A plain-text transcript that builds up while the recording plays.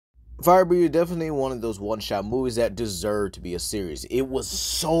Firebreather definitely one of those one-shot movies that deserve to be a series. It was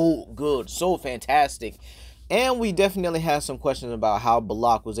so good, so fantastic. And we definitely had some questions about how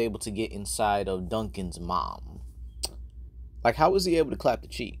Balak was able to get inside of Duncan's mom. Like, how was he able to clap the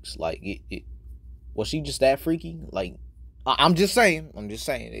cheeks? Like, was she just that freaky? Like, I'm just saying.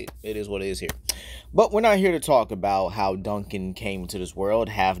 It is what it is here. But we're not here to talk about how Duncan came into this world,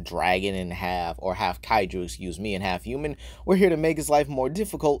 half dragon and half kaiju, excuse me, and half human. We're here to make his life more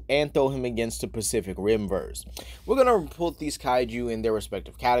difficult and throw him against the Pacific Rimverse. We're going to put these kaiju in their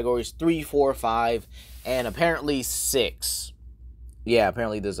respective categories, 3, 4, 5, and apparently 6. Yeah,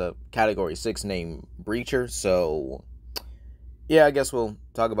 apparently there's a category 6 named Breacher, so yeah, I guess we'll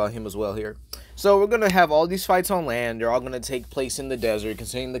talk about him as well here. So we're going to have all these fights on land. They're all going to take place in the desert,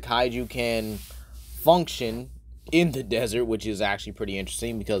 considering the kaiju can function in the desert, which is actually pretty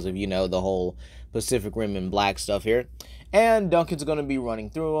interesting because of, the whole Pacific Rim and Black stuff here. And Duncan's going to be running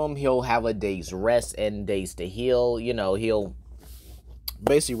through them. He'll have a day's rest and days to heal. He'll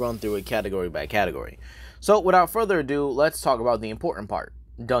basically run through it category by category. So without further ado, let's talk about the important part,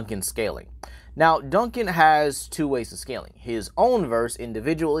 Duncan's scaling. Now, Duncan has 2 ways of scaling. His own verse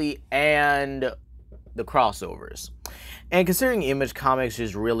individually and the crossovers. And considering Image Comics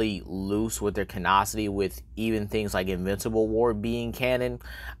is really loose with their canonicity, with even things like Invincible War being canon,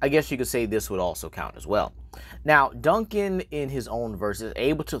 I guess you could say this would also count as well. Now, Duncan in his own verse is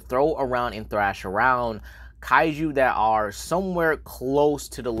able to throw around and thrash around kaiju that are somewhere close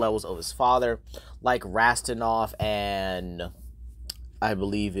to the levels of his father, like Rastinov and I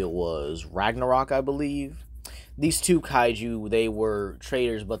believe it was Ragnarok, I believe. These 2 kaiju, they were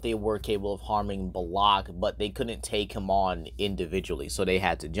traitors, but they were capable of harming Balak, but they couldn't take him on individually, so they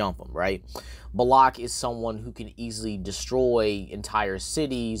had to jump him, right? Balak is someone who can easily destroy entire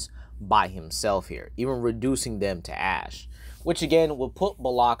cities by himself here, even reducing them to ash, which again would put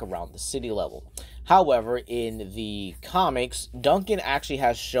Balak around the city level. However, in the comics, Duncan actually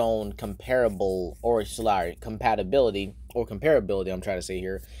has shown comparability, I'm trying to say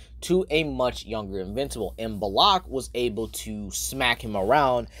here, to a much younger Invincible, and Balak was able to smack him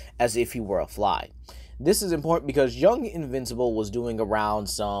around as if he were a fly. This is important because young Invincible was doing around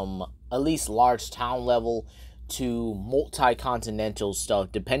some, at least large town level to multi-continental stuff,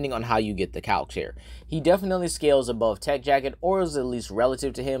 depending on how you get the calcs here. He definitely scales above Tech Jacket, or is at least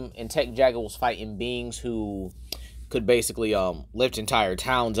relative to him, and Tech Jacket was fighting beings who could basically lift entire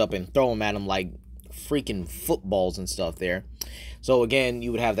towns up and throw them at him like freaking footballs and stuff there. So again,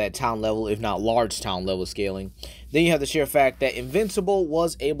 you would have that town level, if not large town level scaling. Then you have the sheer fact that Invincible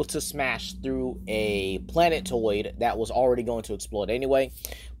was able to smash through a planetoid that was already going to explode anyway,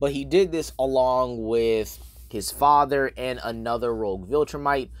 but he did this along with his father and another rogue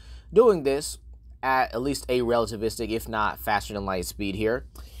Viltrumite, doing this at least a relativistic, if not faster than light speed here,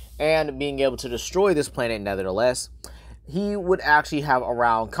 and being able to destroy this planet nevertheless. He would actually have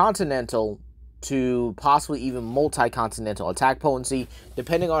around continental to possibly even multi-continental attack potency,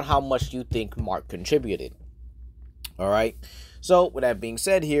 depending on how much you think Mark contributed. Alright, so with that being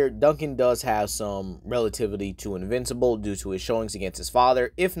said here, Duncan does have some relativity to Invincible due to his showings against his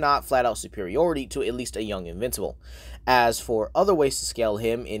father, if not flat out superiority to at least a young Invincible. As for other ways to scale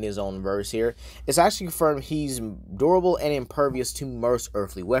him in his own verse here, it's actually confirmed he's durable and impervious to most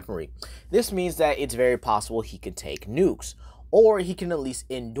earthly weaponry. This means that it's very possible he could take nukes, or he can at least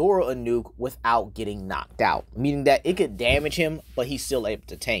endure a nuke without getting knocked out, meaning that it could damage him, but he's still able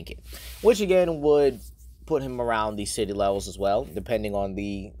to tank it, which again would put him around the city levels as well, depending on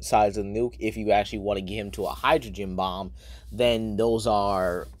the size of the nuke. If you actually want to get him to a hydrogen bomb, then those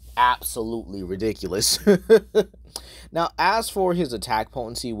are absolutely ridiculous. Now, as for his attack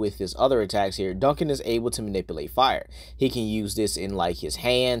potency with his other attacks here, Duncan is able to manipulate fire. He can use this in like his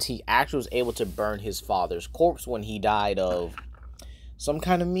hands. He actually was able to burn his father's corpse when he died of some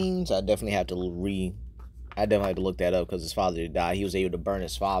kind of means. I definitely have to look that up because his father did die. He was able to burn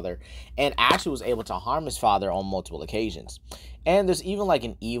his father and actually was able to harm his father on multiple occasions. And there's even like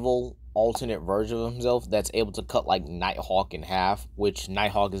an evil alternate version of himself that's able to cut like Nighthawk in half, which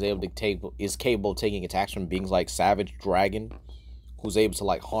Nighthawk is capable of taking attacks from beings like Savage Dragon, who's able to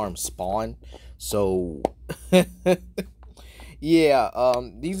like harm Spawn. So yeah,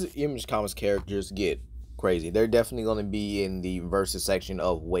 these Image Comics characters get crazy. They're definitely going to be in the versus section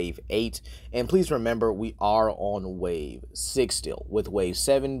of Wave 8. And please remember, we are on Wave 6 still, with Wave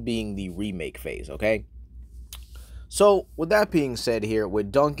 7 being the remake phase, okay? So, with that being said here, with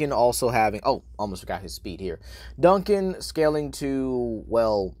Duncan also having... Oh, almost forgot his speed here. Duncan scaling to,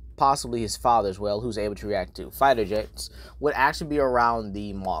 well, possibly his father as well, who's able to react to fighter jets, would actually be around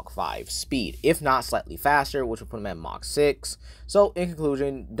the Mach 5 speed, if not slightly faster, which would put him at Mach 6. So, in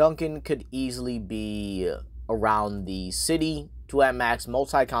conclusion, Duncan could easily be around the city to at max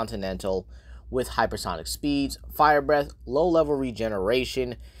multi-continental with hypersonic speeds, fire breath, low-level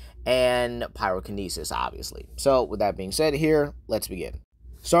regeneration, and pyrokinesis, obviously. So, with that being said here, let's begin.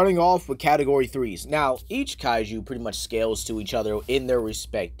 Starting off with Category 3s. Now, each kaiju pretty much scales to each other in their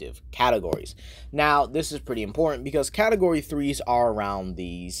respective categories. Now, this is pretty important because Category 3s are around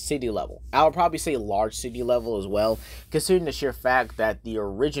the city level. I would probably say large city level as well, considering the sheer fact that the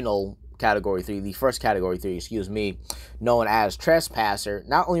original Category 3, the first Category 3, known as Trespasser,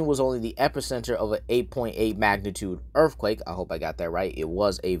 not only was only the epicenter of an 8.8 magnitude earthquake, I hope I got that right, it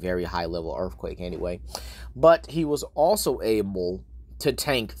was a very high level earthquake anyway, but he was also able to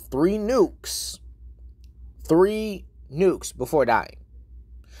tank 3 nukes before dying.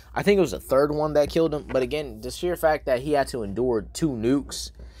 I think it was the third one that killed him, but again, the sheer fact that he had to endure 2 nukes,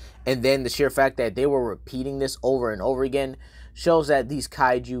 and then the sheer fact that they were repeating this over and over again, shows that these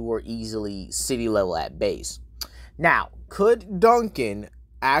kaiju were easily city level at base. Now, could Duncan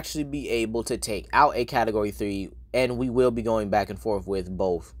actually be able to take out a Category 3, and we will be going back and forth with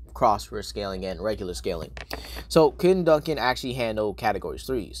both crossword scaling and regular scaling. So, can Duncan actually handle Categories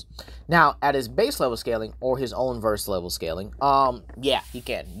 3s? Now, at his base level scaling, or his own verse level scaling, yeah, he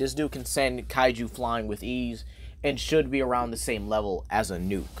can. This dude can send kaiju flying with ease, and should be around the same level as a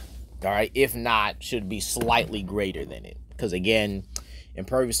nuke. Alright, if not, should be slightly greater than it. Because again,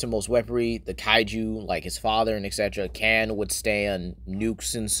 impervious to most weaponry, the kaiju, like his father and etc., can withstand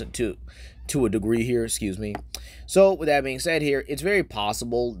nukes to a degree here, So, with that being said here, it's very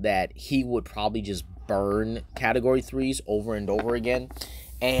possible that he would probably just burn Category 3s over and over again,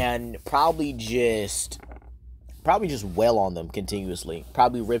 and probably just wail on them continuously,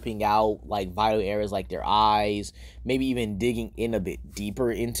 probably ripping out like vital areas like their eyes, maybe even digging in a bit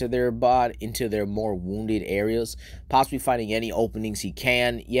deeper into their body, into their more wounded areas, possibly finding any openings he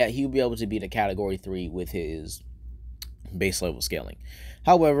can. Yeah, he'll be able to beat a Category 3 with his base level scaling.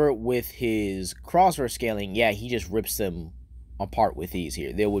 However, with his crossword scaling, yeah, he just rips them apart with ease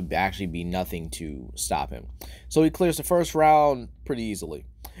here. There would actually be nothing to stop him. So he clears the first round pretty easily.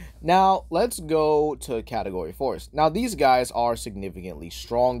 Now, let's go to Category 4s. Now, these guys are significantly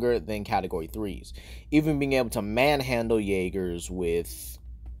stronger than Category 3s, even being able to manhandle Jaegers with,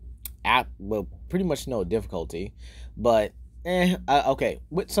 well, pretty much no difficulty, but okay,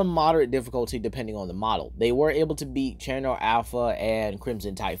 with some moderate difficulty depending on the model. They were able to beat Channel Alpha and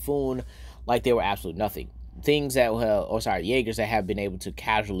Crimson Typhoon like they were absolute nothing. Things that, Jaegers that have been able to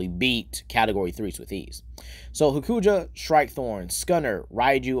casually beat Category 3s with ease. So, Hakuja, Strikethorn, Scunner,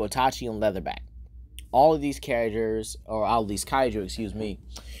 Raiju, Otachi, and Leatherback. All of these characters, or all of these kaiju,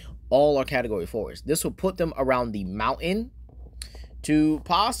 all are Category 4s. This will put them around the mountain to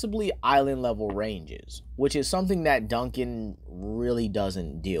possibly island level ranges, which is something that Duncan really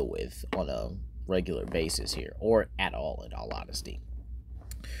doesn't deal with on a regular basis here, or at all, in all honesty.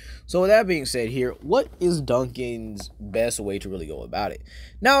 So with that being said here, what is Duncan's best way to really go about it?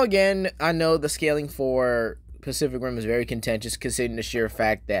 Now again, I know the scaling for Pacific Rim is very contentious, considering the sheer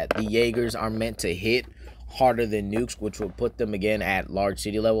fact that the Jaegers are meant to hit harder than nukes, which would put them again at large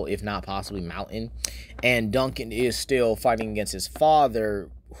city level, if not possibly mountain. And Duncan is still fighting against his father,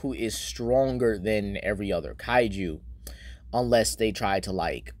 who is stronger than every other kaiju, unless they try to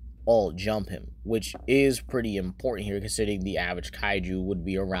like all jump him, which is pretty important here, considering the average kaiju would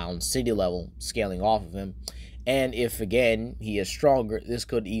be around city level, scaling off of him. And if again he is stronger, this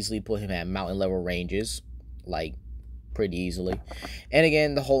could easily put him at mountain level ranges, like pretty easily. And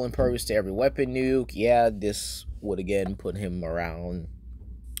again, the whole impervious to every weapon nuke, yeah, this would again put him around,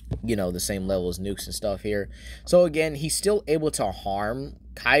 you know, the same level as nukes and stuff here. So again, he's still able to harm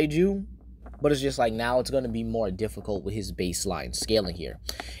kaiju, but it's just like now it's going to be more difficult with his baseline scaling here.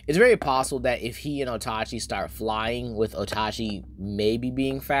 It's very possible that if he and Otachi start flying, with Otachi maybe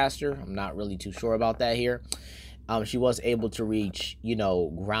being faster, I'm not really too sure about that here. She was able to reach, you know,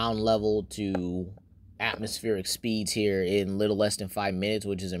 ground level to atmospheric speeds here in little less than 5 minutes,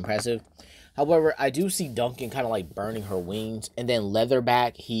 which is impressive. However, I do see Duncan kind of like burning her wings, and then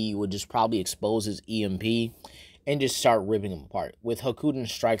Leatherback, he would just probably expose his EMP and just start ripping them apart, with Hakuda and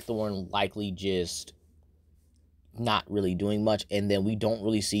Strikethorn likely just not really doing much. And then we don't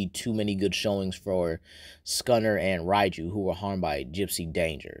really see too many good showings for Scunner and Raiju, who were harmed by Gypsy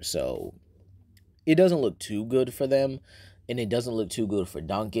Danger. So it doesn't look too good for them, and it doesn't look too good for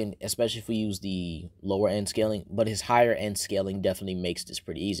Duncan, especially if we use the lower end scaling, but his higher end scaling definitely makes this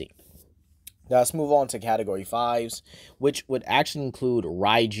pretty easy. Now let's move on to category 5s, which would actually include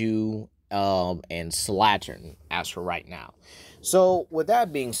Raiju and Slattern as for right now. So with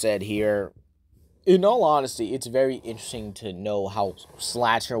that being said here, in all honesty, it's very interesting to know how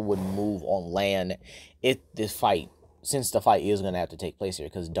Slattern would move on land if this fight, since the fight is going to have to take place here,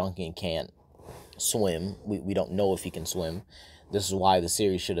 because Duncan can't swim. We don't know if he can swim. This is why the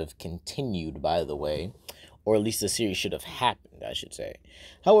series should have continued, by the way, or at least the series should have happened, I should say.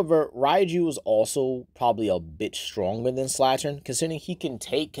 However, Raiju is also probably a bit stronger than Slattern, considering he can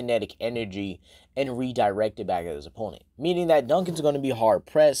take kinetic energy and redirect it back at his opponent, meaning that Duncan's going to be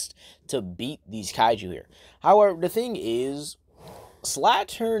hard-pressed to beat these kaiju here. However, the thing is,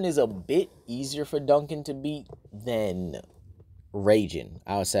 Slattern is a bit easier for Duncan to beat than Raijin.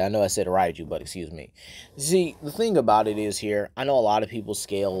 I know I said Raiju, but excuse me. See, the thing about it is here, I know a lot of people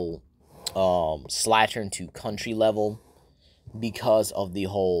scale Slattern to country level because of the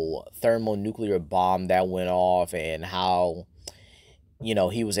whole thermonuclear bomb that went off and how, you know,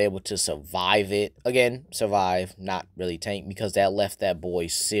 he was able to survive it. Again, survive, not really tank, because that left that boy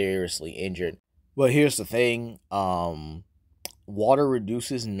seriously injured. But here's the thing, water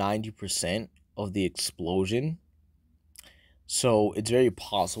reduces 90% of the explosion. So it's very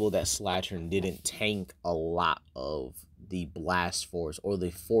possible that Slattern didn't tank a lot of the blast force or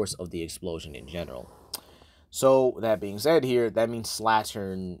the force of the explosion in general. So that being said here, that means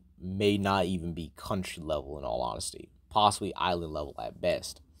Slattern may not even be country level in all honesty. Possibly island level at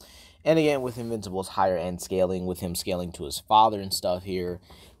best. And again, with Invincible's higher end scaling, with him scaling to his father and stuff here,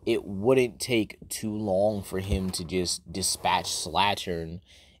 it wouldn't take too long for him to just dispatch Slattern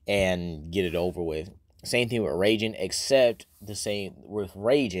and get it over with. Same thing with Raijin, except the same with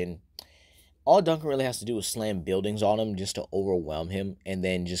Raijin. All Duncan really has to do is slam buildings on him just to overwhelm him, and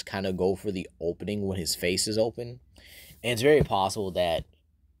then just kind of go for the opening when his face is open. And it's very possible that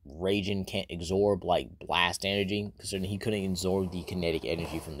Raijin can't absorb like blast energy, considering he couldn't absorb the kinetic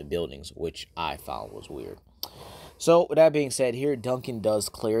energy from the buildings, which I found was weird. So with that being said, here Duncan does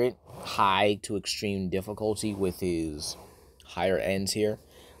clear it high to extreme difficulty with his higher ends here,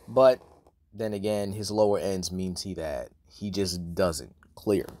 but then again, his lower ends means that he just doesn't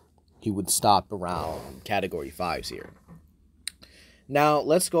clear. He would stop around category 5s here. Now,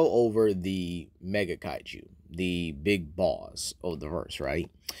 let's go over the Mega Kaiju, the big boss of the verse, right?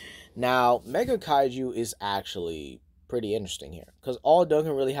 Now, Mega Kaiju is actually pretty interesting here, because all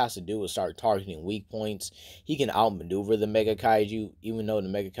Duncan really has to do is start targeting weak points. He can outmaneuver the Mega Kaiju, even though the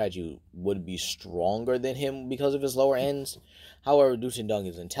Mega Kaiju would be stronger than him because of his lower ends. However, reducing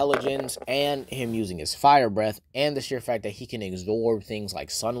Duncan's intelligence and him using his fire breath and the sheer fact that he can absorb things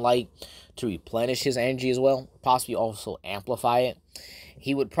like sunlight to replenish his energy as well, possibly also amplify it,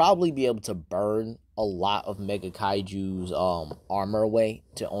 he would probably be able to burn a lot of Mega Kaiju's armor away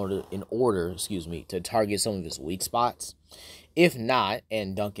in order to target some of his weak spots. If not,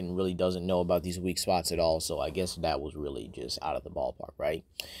 and Duncan really doesn't know about these weak spots at all, so I guess that was really just out of the ballpark, right?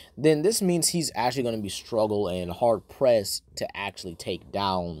 Then this means he's actually going to be struggle and hard-pressed to actually take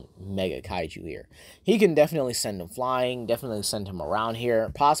down Mega Kaiju here. He can definitely send him flying, definitely send him around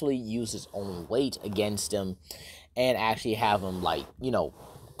here, possibly use his own weight against him, and actually have him, like, you know,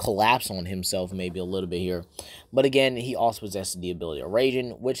 collapse on himself maybe a little bit here. But again, he also possesses the ability of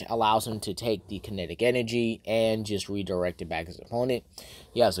Raijin, which allows him to take the kinetic energy and just redirect it back to his opponent.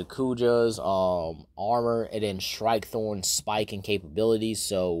 He has Akuja's armor and then Strike Thorn's spike and capabilities.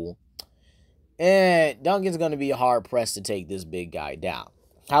 So Duncan's going to be hard pressed to take this big guy down.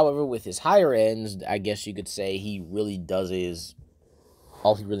 However, with his higher ends, I guess you could say he really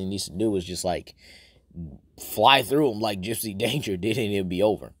all he really needs to do is just like fly through him like Gypsy Danger did, and it'll be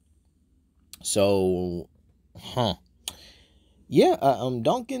over. So, yeah,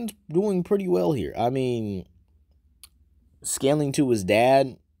 Duncan's doing pretty well here. I mean, scaling to his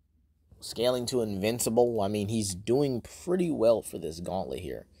dad, scaling to Invincible. I mean, he's doing pretty well for this gauntlet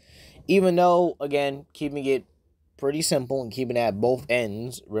here. Even though, again, keeping it pretty simple and keeping it at both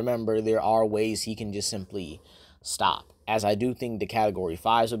ends, remember, there are ways he can just simply stop. As I do think the category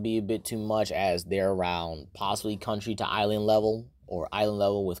 5s would be a bit too much, as they're around possibly country to island level, or island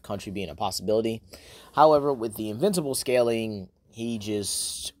level with country being a possibility. However, with the Invincible scaling, he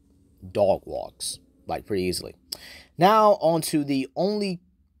just dog walks like pretty easily. Now on to the only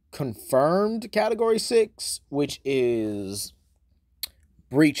confirmed category 6, which is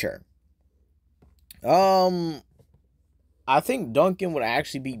Breacher. I think Duncan would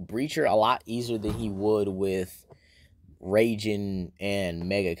actually beat Breacher a lot easier than he would with Raijin and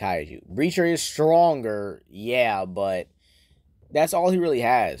Mega Kaiju. Breacher is stronger, yeah, but that's all he really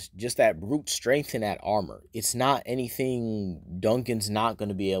has. Just that brute strength and that armor. It's not anything Duncan's not going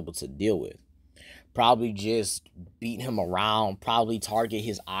to be able to deal with. probably just beat him around, probably target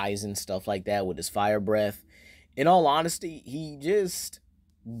his eyes and stuff like that with his fire breath. In all honesty, he just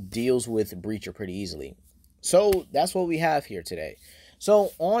deals with Breacher pretty easily. So that's what we have here today.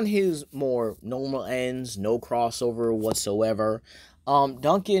 So on his more normal ends, no crossover whatsoever,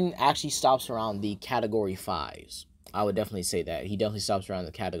 Duncan actually stops around the category 5s. I would definitely say that. He definitely stops around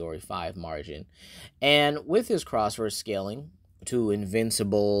the category 5 margin. And with his crossover scaling to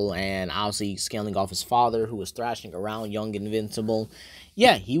Invincible and obviously scaling off his father who was thrashing around young Invincible,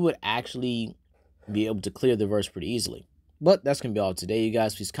 yeah, he would actually be able to clear the verse pretty easily. But that's going to be all today, you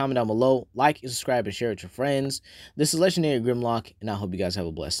guys. Please comment down below, like and subscribe and share with your friends. This is Legendary Grimlock, and I hope you guys have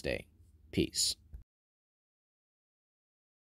a blessed day. Peace.